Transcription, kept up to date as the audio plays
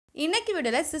இன்னைக்கு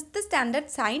வீடியோவில் 6th standard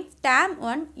science term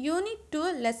 1 unit 2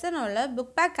 lesson உள்ள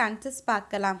புக் பேக் ஆன்சர்ஸ்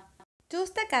பார்க்கலாம்.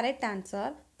 Choose the correct answer.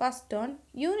 First one,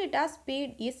 unit of speed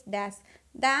is dash.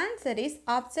 The answer is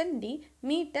option D,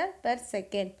 meter per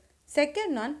second.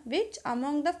 Second one, which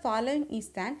among the following is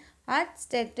an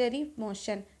accelerated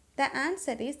motion? The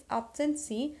answer is option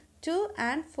C, 2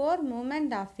 and 4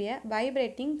 movement of a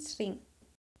vibrating string.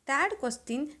 Third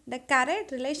question, the correct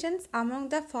relations among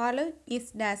the following is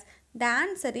dash. The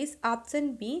answer is option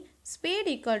B, speed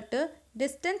equal to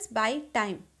distance by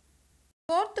time.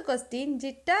 Fourth question,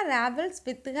 Jitta travels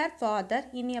with her father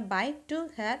in a bike to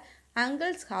her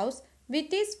uncle's house,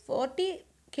 which is 40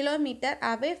 km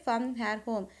away from her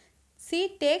home. She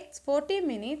takes 40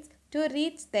 minutes to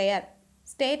reach there.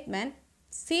 Statement,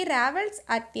 she travels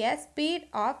at a speed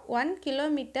of 1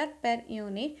 km per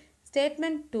unit.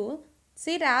 Statement 2,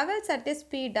 she travels at a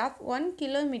speed of 1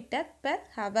 km per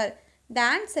hour. The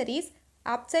answer is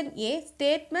option A,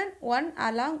 statement 1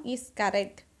 along is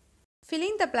correct.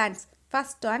 Filling the blanks.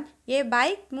 First one, a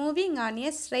bike moving on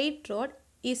a straight road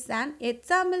is an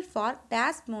example for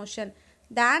dash motion.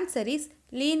 The answer is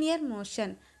linear motion.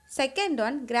 Second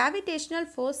one, gravitational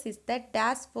force is the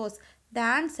dash force. The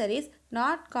answer is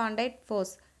not contact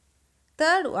force.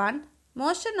 Third one,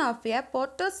 motion of a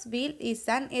Porter's wheel is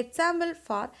an example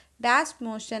for dash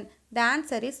motion. The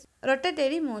answer is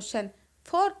rotatory motion.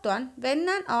 Fourth one, when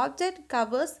an object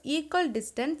covers equal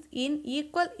distance in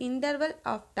equal interval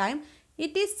of time,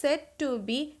 it is said to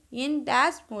be in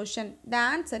dash motion. The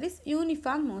answer is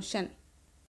uniform motion.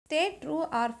 State true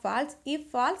or false. If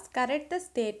false, correct the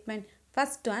statement.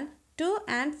 First one, 2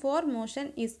 and 4 motion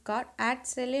is called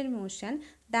accelerated motion.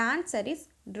 The answer is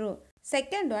true.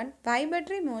 Second one,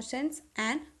 vibratory motions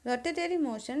and rotatory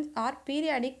motions are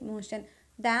periodic motion.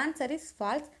 The answer is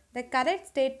false. The correct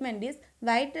statement is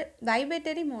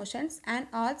vibratory motions and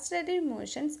oscillatory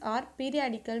motions are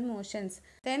periodical motions.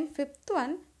 Then fifth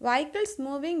one, vehicles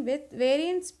moving with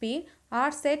varying speed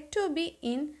are said to be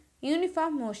in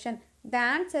uniform motion. The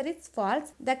answer is false.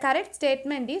 The correct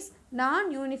statement is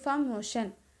non-uniform motion.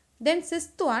 Then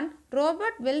sixth one,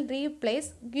 robot will replace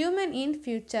human in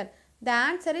future. The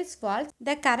answer is false.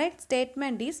 The correct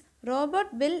statement is robot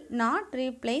will not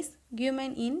replace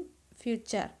human in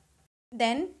future.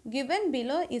 Then given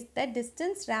below is the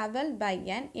distance travelled by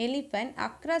an elephant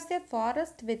across a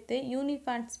forest with a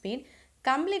uniform speed.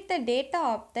 Complete the data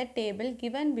of the table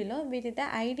given below with the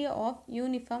idea of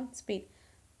uniform speed.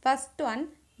 First one,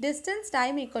 distance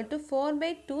time equal to 4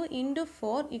 by 2 into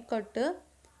 4 equal to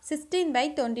 16 by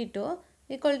 22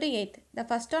 equal to 8. The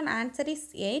first one answer is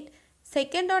 8.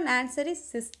 Second one answer is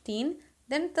 16.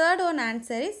 Then third one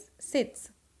answer is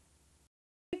 6.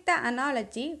 The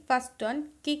analogy, first one,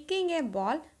 kicking a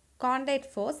ball, contact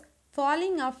force,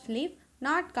 falling off leaf,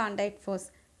 not contact force.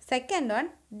 Second one,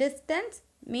 distance,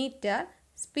 meter,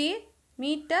 speed,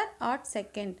 meter or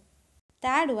second.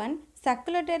 Third one,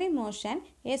 circulatory motion,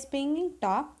 a spinning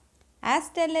top,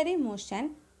 accelerated motion,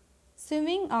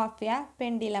 swing of a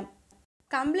pendulum.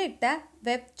 Complete the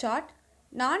web chart.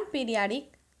 Non-periodic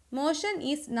motion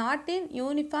is not in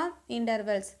uniform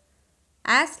intervals.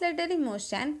 Accelerated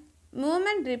motion,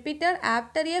 movement repeated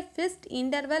after a fixed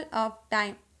interval of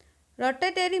time.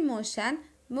 Rotatory motion,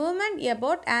 movement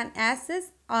about an axis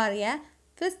or a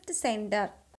fixed center.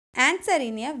 Answer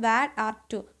in a word or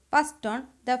two. First one,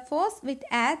 the force which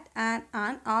acts on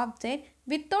an object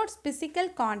without physical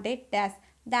contact dash.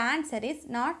 The answer is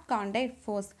not contact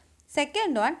force.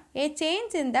 Second one, a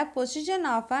change in the position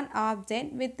of an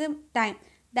object with time.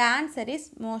 The answer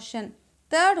is motion.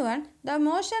 Third one, the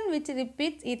motion which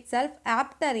repeats itself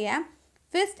after a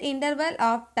fixed interval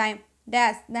of time.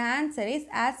 Dash. The answer is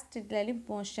accelerated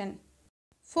motion.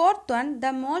 Fourth one,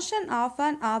 the motion of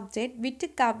an object which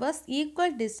covers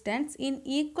equal distance in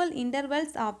equal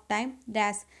intervals of time.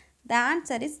 Dash. The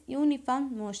answer is uniform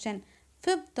motion.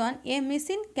 Fifth one, a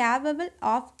machine capable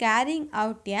of carrying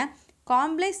out a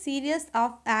complex series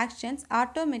of actions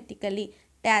automatically.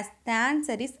 Dash. The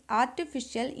answer is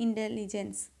artificial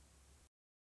intelligence.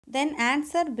 Then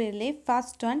answer below.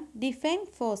 First one, define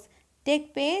force. Take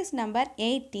page number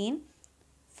 18.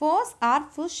 Force or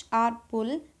push or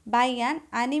pull by an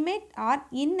animate or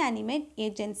inanimate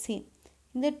agency.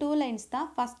 In the two lines the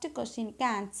first question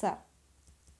answer.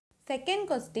 Second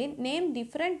question, name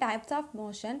different types of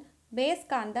motion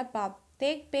based on the problem.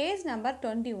 Take page number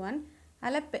 21.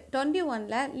 21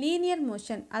 la linear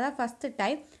motion adha first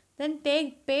type. Then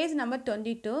take page number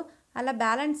 22. Alla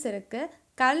balance irukku.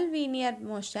 Curvilinear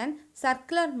motion,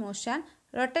 circular motion,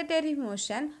 rotatory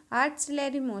motion,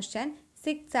 accelerated motion,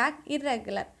 zigzag,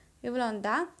 irregular. இவ்வளோதான்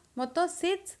தான் மொத்தம்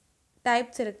 6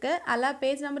 types இருக்குது. அதில்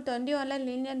page number 21ல்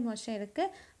linear motion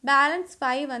இருக்குது. Balance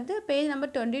 5 வந்து page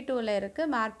number 22ல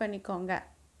இருக்குது, mark பண்ணிக்கோங்க.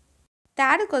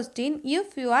 Third question, if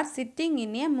you are sitting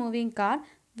in a moving car,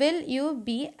 will you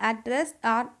be at rest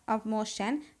or of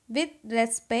motion with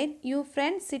respect your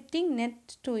friend sitting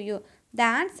next to you? The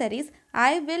answer is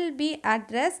I will be at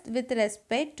rest with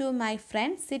respect to my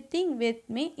friend sitting with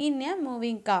me in a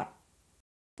moving car.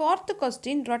 Fourth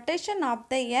question, rotation of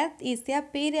the earth is a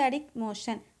periodic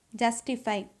motion.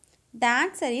 Justify. The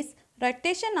answer is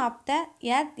rotation of the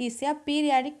earth is a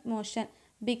periodic motion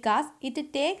because it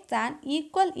takes an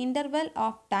equal interval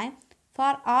of time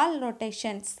for all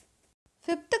rotations.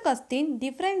 Fifth question,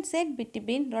 differentiate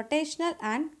between rotational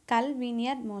and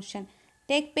curvilinear motion.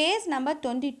 Take page number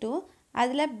 22.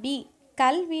 அதில் B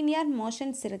curvilinear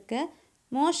motions இருக்கு.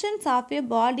 Motions of a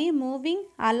body moving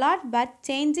a lot but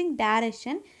changing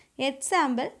direction.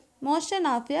 Example, motion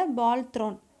of a ball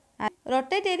thrown.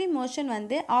 Rotatory motion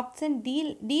வந்து option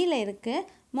Dல இருக்கு.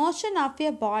 Motion of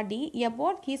a body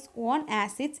about his own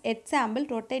axis. Example,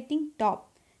 rotating top.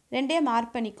 ரெண்டே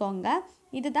mark பண்ணிக்கோங்க.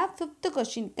 இதுதான் 5th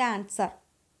கொஸ்டினுக்கு answer.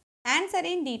 Answer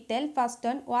in detail. First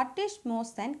one, what is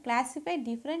motion? Classify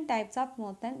different types of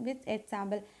motion with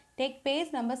example. Take page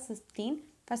number 16.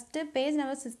 First page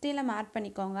number 16ல mark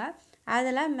பண்ணிக்கோங்க.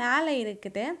 அதில் மேலே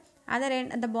இருக்குது,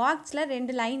 அந்த பாக்ஸில்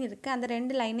 2 லைன் இருக்குது, அந்த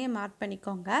 2 லைனே மார்க்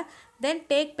பண்ணிக்கோங்க. Then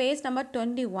take page number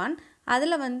 21.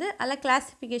 அதில்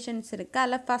கிளாஸிஃபிகேஷன்ஸ் இருக்குது.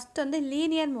 அதில் ஃபஸ்ட் வந்து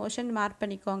லீனியர் மோஷன் மார்க்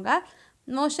பண்ணிக்கோங்க.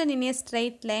 மோஷன் இன் ஏ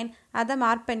ஸ்ட்ரெயிட் லைன் அதை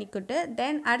மார்க் பண்ணிக்கிட்டு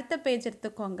தென் அடுத்த பேஜ்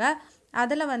எடுத்துக்கோங்க.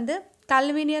 அதில் வந்து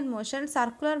கல்வினியர் motion,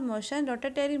 circular motion,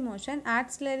 rotatory motion,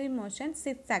 auxiliary motion,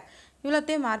 சிக்ஸாக்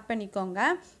இவ்வளோத்தையும் மார்க் பண்ணிக்கோங்க.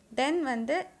 தென்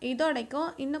வந்து இதோடைக்கும்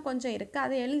இன்னும் கொஞ்சம் இருக்குது,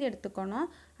 அதை எழுதி எடுத்துக்கணும்.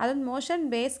 அது motion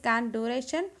paste and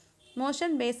duration,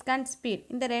 motion paste and speed,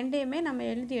 இந்த ரெண்டையுமே நம்ம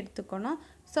எழுதி எடுத்துக்கணும்.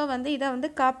 ஸோ வந்து இதை வந்து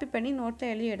காப்பி பண்ணி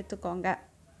நோட்டில் எழுதி எடுத்துக்கோங்க.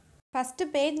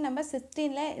 ஃபஸ்ட்டு பேஜ் நம்பர்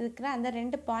 16ல் இருக்கிற அந்த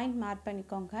 2 பாயிண்ட் மார்க்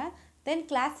பண்ணிக்கோங்க. தென்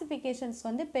கிளாஸிஃபிகேஷன்ஸ்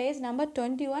வந்து பேஜ் நம்பர்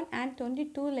 21 அண்ட்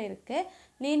 22ல் இருக்குது.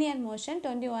 லீனியர் மோஷன்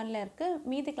 21ல் இருக்குது,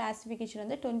 மீதி கிளாஸிஃபிகேஷன்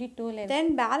வந்து 22ல் இருக்குது.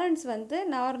 தென் பேலன்ஸ் வந்து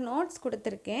நான் ஒரு நோட்ஸ்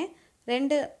கொடுத்துருக்கேன்,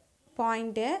 2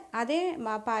 பாயிண்ட்டு, அதே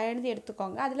எழுதி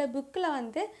எடுத்துக்கோங்க. அதில் புக்கில்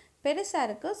வந்து பெருசாக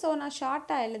இருக்குது, ஸோ நான்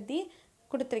ஷார்ட்டாக எழுதி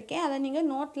கொடுத்துருக்கேன், அதை நீங்கள்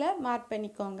நோட்டில் மார்க்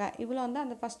பண்ணிக்கோங்க. இவ்வளோ வந்து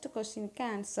அந்த ஃபஸ்ட்டு கொஸ்டினுக்கு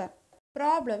answer.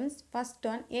 Problems. First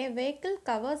one, a vehicle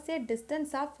covers a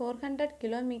distance of 400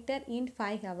 km in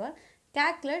 5 hours.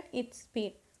 Calculate its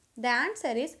speed. The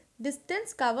answer is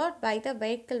distance covered by the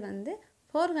vehicle வந்து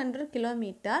 400 km,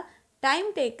 time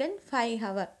taken 5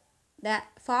 hours. The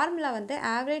formula வந்து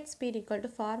average speed equal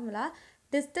to formula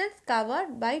distance covered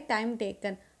by time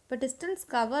taken. இப்போ distance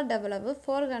covered எவ்வளவு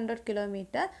 400 km,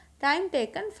 time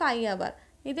taken 5 hours.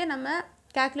 இதே நம்ம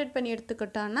calculate பண்ணி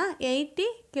எடுத்துக்கிட்டோம்னா 80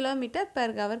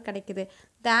 km/h கிடைக்குது.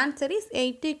 The answer is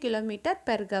 80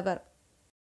 km/h.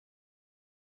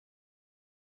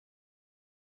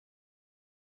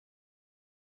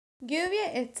 Give a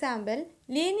example.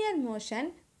 Linear motion,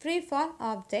 free fall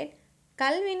object.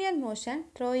 Curvilinear motion,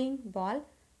 throwing ball.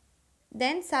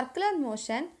 Then circular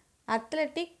motion,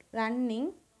 athletic running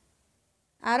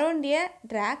around a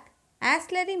track.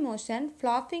 Accelerating motion,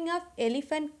 flopping of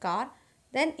elephant car.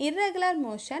 Then irregular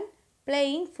motion,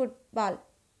 playing football.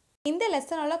 இந்த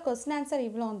லெசனோட question answer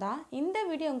இவ்வளோ தான். இந்த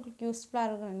video உங்களுக்கு யூஸ்ஃபுல்லாக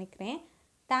இருக்கும்னு நினைக்கிறேன்.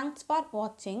 Thanks for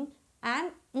வாட்சிங் and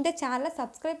இந்த சேனலை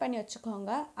சப்ஸ்கிரைப் பண்ணி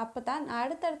வச்சுக்கோங்க. அப்போ தான்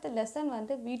அடுத்தடுத்த லெசன்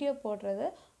வந்து வீடியோ போடுறது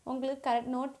உங்களுக்கு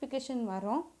கரெக்ட் நோட்டிஃபிகேஷன்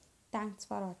வரும். தேங்க்ஸ்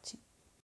ஃபார் வாட்சிங்.